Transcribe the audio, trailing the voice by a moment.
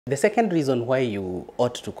The second reason why you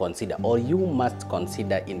ought to consider, or you must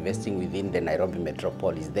consider, investing within the Nairobi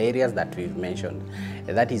metropolis, the areas that we've mentioned,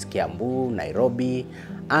 that is Kiambu, Nairobi,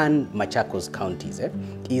 and Machakos counties,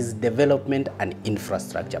 is development and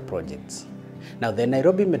infrastructure projects. Now, the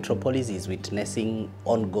Nairobi metropolis is witnessing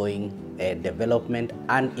ongoing development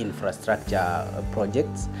and infrastructure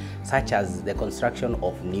projects, such as the construction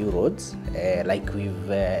of new roads, like we've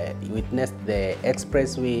witnessed the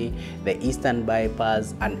expressway, the Eastern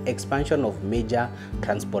Bypass, and expansion of major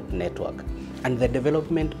transport network, and the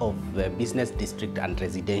development of business district and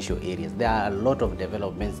residential areas. There are a lot of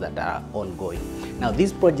developments that are ongoing. Now,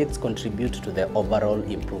 these projects contribute to the overall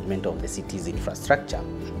improvement of the city's infrastructure,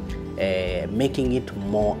 making it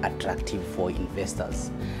more attractive for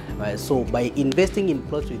investors. So by investing in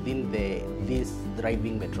plots within this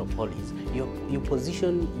thriving metropolis, you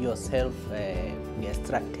position yourself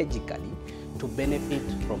strategically to benefit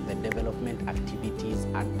from the development activities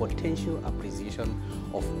and potential appreciation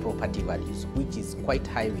of property values, which is quite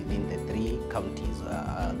high within the three counties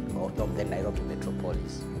of the Nairobi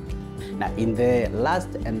metropolis. Now, in the last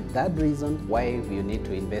and third reason why you need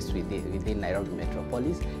to invest within Nairobi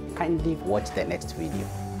metropolis, kindly watch the next video.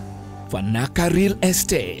 Fanaka Real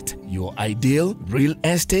Estate, your ideal real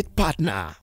estate partner.